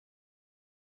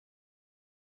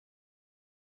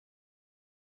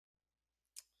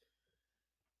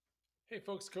Hey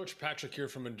folks, Coach Patrick here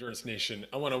from Endurance Nation.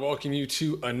 I want to welcome you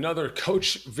to another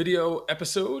coach video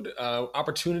episode,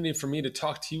 opportunity for me to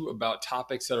talk to you about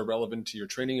topics that are relevant to your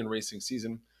training and racing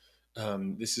season.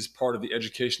 This is part of the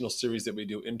educational series that we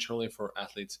do internally for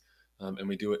athletes, and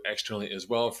we do it externally as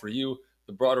well for you.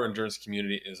 The broader endurance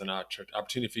community is an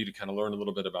opportunity for you to kind of learn a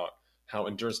little bit about how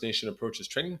Endurance Nation approaches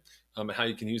training, and how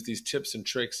you can use these tips and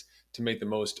tricks to make the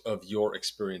most of your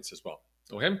experience as well.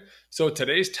 Okay, so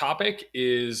today's topic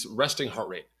is resting heart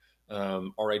rate,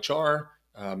 RHR.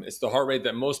 It's the heart rate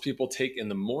that most people take in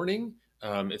the morning.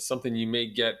 It's something you may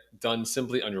get done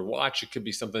simply on your watch. It could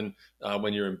be something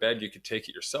when you're in bed, you could take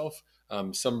it yourself.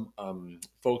 Some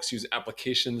folks use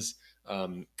applications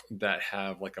that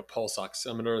have like a pulse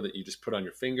oximeter that you just put on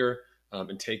your finger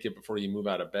and take it before you move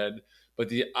out of bed. But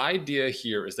the idea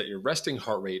here is that your resting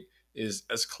heart rate is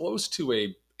as close to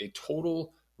a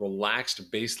total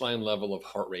relaxed baseline level of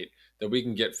heart rate that we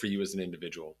can get for you as an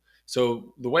individual.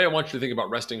 So the way I want you to think about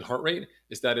resting heart rate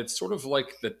is that it's sort of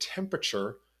like the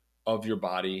temperature of your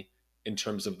body in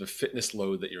terms of the fitness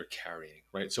load that you're carrying,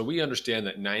 right? So we understand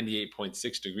that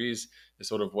 98.6 degrees is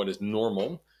sort of what is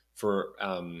normal for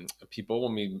people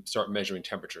when we start measuring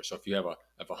temperature. So if you have a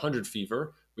 100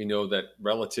 fever, we know that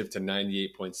relative to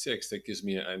 98.6, that gives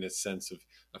me a sense of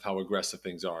how aggressive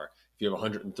things are. If you have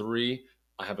 103,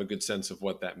 I have a good sense of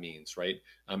what that means, right?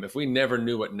 If we never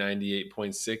knew what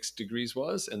 98.6 degrees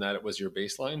was and that it was your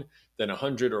baseline, then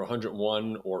 100 or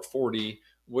 101 or 40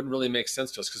 wouldn't really make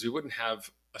sense to us because we wouldn't have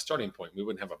a starting point. We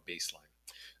wouldn't have a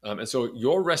baseline. And so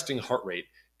your resting heart rate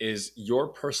is your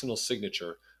personal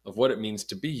signature of what it means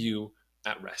to be you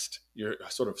at rest, your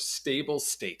sort of stable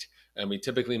state. And we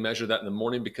typically measure that in the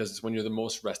morning because it's when you're the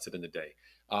most rested in the day.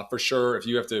 For sure, if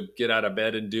you have to get out of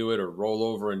bed and do it or roll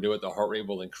over and do it, the heart rate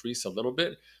will increase a little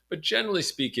bit. But generally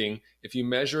speaking, if you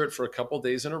measure it for a couple of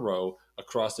days in a row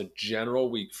across a general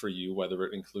week for you, whether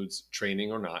it includes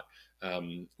training or not,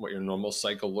 what your normal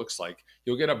cycle looks like,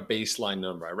 you'll get a baseline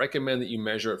number. I recommend that you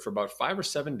measure it for about 5 or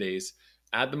 7 days,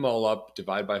 add them all up,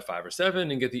 divide by 5 or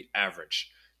 7, and get the average.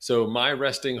 So my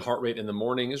resting heart rate in the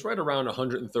morning is right around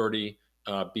 130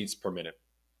 beats per minute.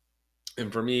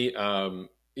 And for me,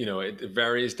 it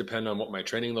varies depending on what my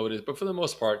training load is. But for the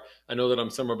most part, I know that I'm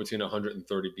somewhere between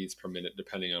 130 beats per minute,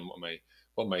 depending on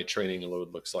what my training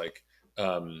load looks like.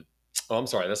 I'm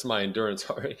sorry, that's my endurance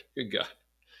heart rate. Good God.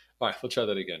 All right, we'll try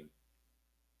that again.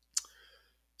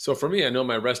 So for me, I know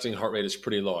my resting heart rate is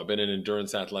pretty low. I've been in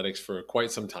endurance athletics for quite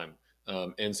some time.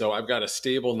 And so I've got a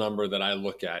stable number that I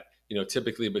look at,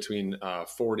 typically between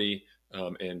 40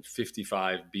 and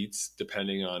 55 beats,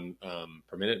 depending on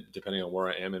per minute, depending on where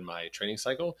I am in my training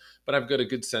cycle. But I've got a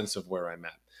good sense of where I'm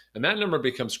at. And that number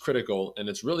becomes critical, and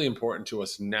it's really important to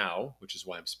us now, which is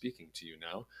why I'm speaking to you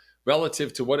now,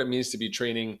 relative to what it means to be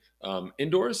training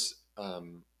indoors,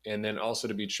 and then also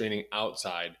to be training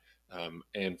outside.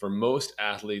 And for most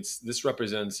athletes, this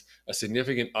represents a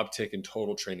significant uptick in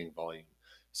total training volume.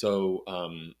 So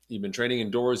you've been training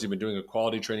indoors, you've been doing a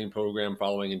quality training program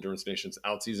following Endurance Nation's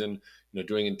out season,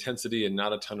 doing intensity and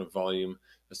not a ton of volume.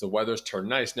 As the weather's turned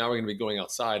nice, now we're going to be going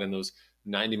outside, and those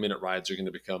 90-minute rides are going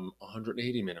to become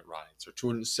 180-minute rides or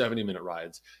 270-minute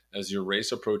rides as your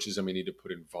race approaches and we need to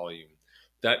put in volume.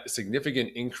 That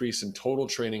significant increase in total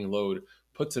training load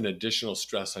puts an additional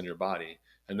stress on your body.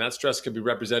 And that stress can be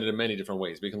represented in many different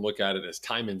ways. We can look at it as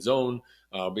time in zone.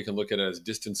 We can look at it as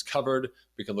distance covered.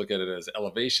 We can look at it as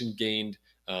elevation gained.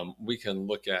 We can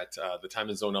look at the time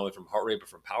in zone not only from heart rate, but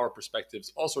from power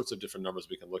perspectives, all sorts of different numbers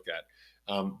we can look at.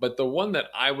 But the one that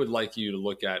I would like you to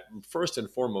look at first and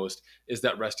foremost is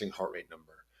that resting heart rate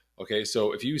number. Okay,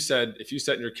 so if you set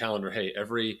in your calendar, hey,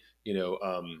 every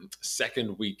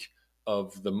second week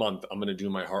of the month, I'm going to do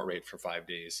my heart rate for 5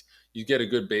 days. You get a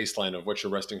good baseline of what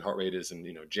your resting heart rate is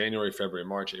in January, February,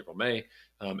 March, April, May,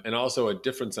 and also a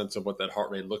different sense of what that heart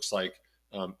rate looks like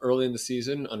early in the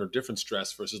season under different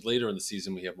stress versus later in the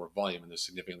season we have more volume and there's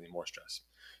significantly more stress.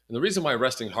 And the reason why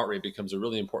resting heart rate becomes a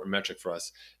really important metric for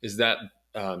us is that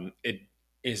it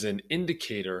is an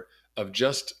indicator of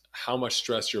just how much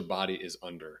stress your body is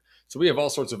under. So we have all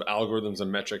sorts of algorithms and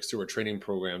metrics through our training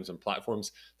programs and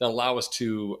platforms that allow us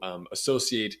to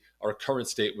associate our current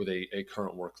state with a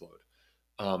current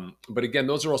workload. But again,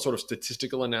 those are all sort of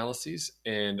statistical analyses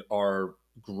and are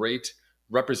great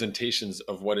representations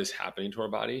of what is happening to our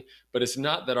body. But it's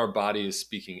not that our body is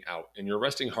speaking out. And your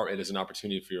resting heart rate is an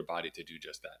opportunity for your body to do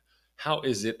just that. How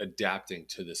is it adapting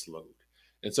to this load?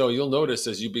 And so you'll notice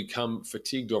as you become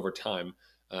fatigued over time,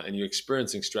 and you're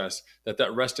experiencing stress, that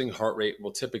resting heart rate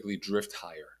will typically drift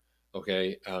higher.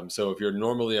 Okay, so if you're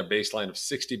normally a baseline of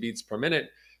 60 beats per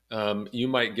minute, you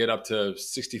might get up to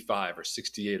 65 or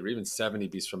 68 or even 70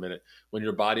 beats per minute when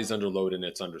your body's under load and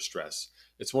it's under stress.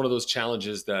 It's one of those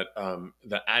challenges that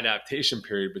the adaptation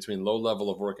period between low level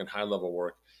of work and high level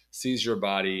work sees your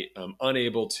body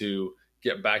unable to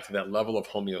get back to that level of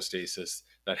homeostasis,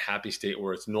 that happy state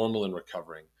where it's normal and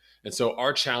recovering. And so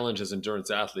our challenge as endurance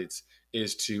athletes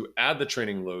is to add the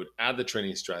training load, add the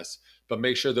training stress, but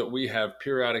make sure that we have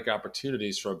periodic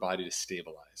opportunities for our body to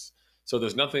stabilize. So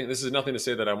this is nothing to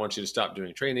say that I want you to stop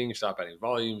doing training, stop adding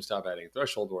volume, stop adding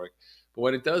threshold work. But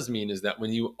what it does mean is that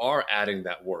when you are adding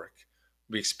that work,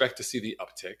 we expect to see the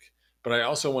uptick. But I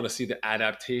also want to see the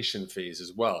adaptation phase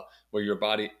as well, where your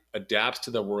body adapts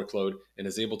to the workload and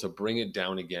is able to bring it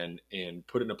down again and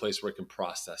put it in a place where it can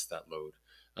process that load.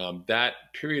 That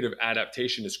period of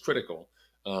adaptation is critical.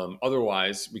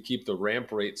 Otherwise, we keep the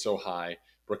ramp rate so high,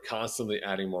 we're constantly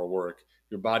adding more work.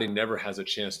 Your body never has a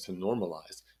chance to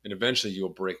normalize, and eventually you'll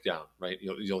break down, right?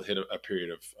 You'll hit a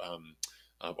period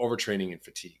of overtraining and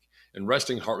fatigue. And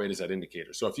resting heart rate is that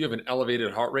indicator. So if you have an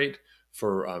elevated heart rate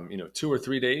for 2 or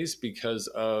 3 days because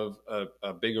of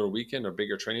a bigger weekend or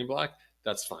bigger training block,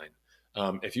 that's fine.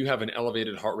 If you have an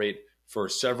elevated heart rate for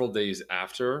several days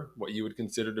after what you would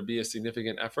consider to be a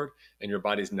significant effort and your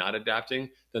body's not adapting,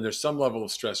 then there's some level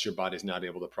of stress your body's not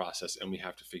able to process, and we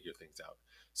have to figure things out.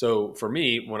 So for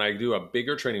me, when I do a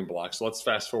bigger training block, so let's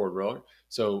fast forward, Rowan.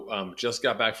 So just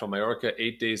got back from Mallorca,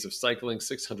 8 days of cycling,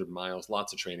 600 miles,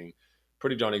 lots of training,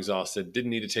 pretty darn exhausted.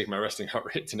 Didn't need to take my resting heart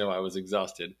rate to know I was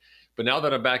exhausted. But now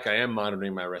that I'm back, I am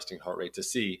monitoring my resting heart rate to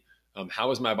see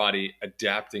how is my body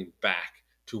adapting back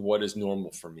to what is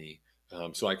normal for me,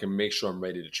 so I can make sure I'm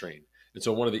ready to train. And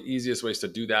so one of the easiest ways to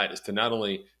do that is to not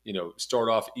only start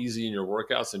off easy in your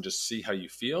workouts and just see how you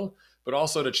feel, but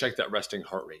also to check that resting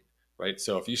heart rate. Right.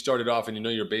 So if you started off and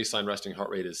your baseline resting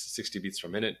heart rate is 60 beats per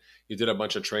minute, you did a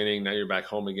bunch of training, now you're back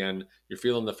home again, you're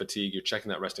feeling the fatigue, you're checking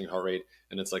that resting heart rate,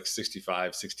 and it's like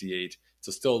 65, 68.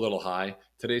 So still a little high.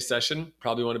 Today's session,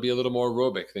 probably want to be a little more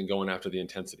aerobic than going after the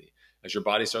intensity. As your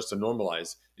body starts to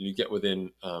normalize and you get within,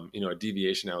 a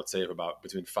deviation, I would say, of about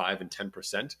between 5 and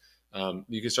 10%,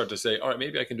 you can start to say, all right,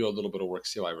 maybe I can do a little bit of work,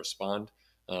 see how I respond.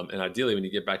 And ideally, when you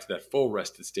get back to that full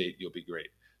rested state, you'll be great.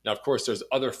 Now, of course, there's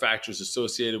other factors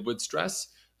associated with stress,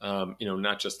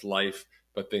 not just life,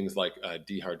 but things like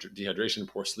dehydration,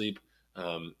 poor sleep,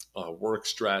 work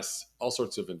stress, all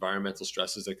sorts of environmental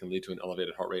stresses that can lead to an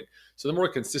elevated heart rate. So the more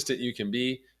consistent you can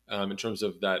be in terms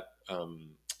of that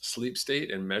sleep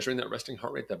state and measuring that resting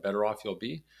heart rate, the better off you'll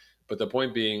be. But the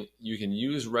point being, you can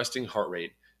use resting heart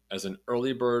rate as an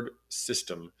early bird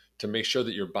system to make sure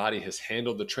that your body has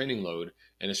handled the training load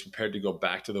and is prepared to go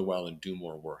back to the well and do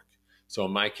more work. So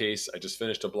in my case, I just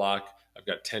finished a block. I've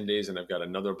got 10 days and I've got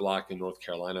another block in North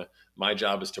Carolina. My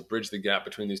job is to bridge the gap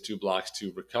between these two blocks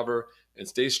to recover and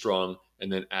stay strong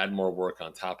and then add more work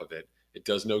on top of it. It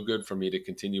does no good for me to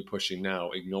continue pushing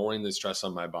now, ignoring the stress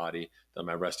on my body that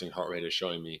my resting heart rate is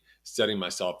showing me, setting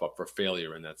myself up for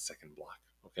failure in that second block.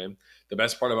 Okay. The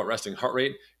best part about resting heart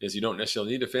rate is you don't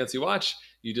necessarily need a fancy watch.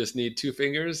 You just need 2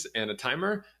 fingers and a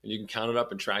timer, and you can count it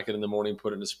up and track it in the morning,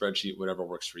 put it in a spreadsheet, whatever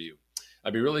works for you.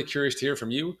 I'd be really curious to hear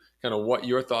from you, kind of what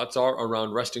your thoughts are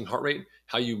around resting heart rate,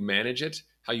 how you manage it,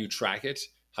 how you track it,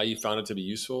 how you found it to be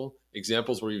useful,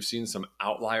 examples where you've seen some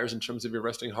outliers in terms of your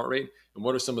resting heart rate, and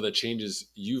what are some of the changes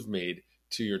you've made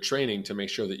to your training to make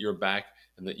sure that you're back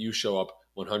and that you show up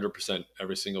 100%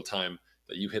 every single time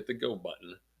that you hit the go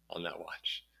button on that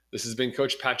watch. This has been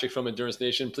Coach Patrick from Endurance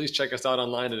Nation. Please check us out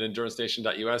online at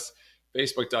endurancenation.us.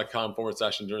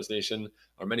 Facebook.com/Endurance Nation,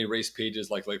 our many race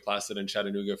pages like Lake Placid and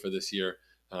Chattanooga for this year.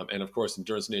 And of course,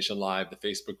 Endurance Nation Live, the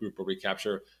Facebook group where we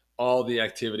capture all the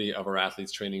activity of our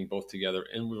athletes training both together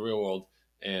in the real world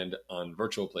and on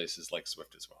virtual places like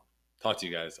Swift as well. Talk to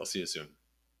you guys. I'll see you soon.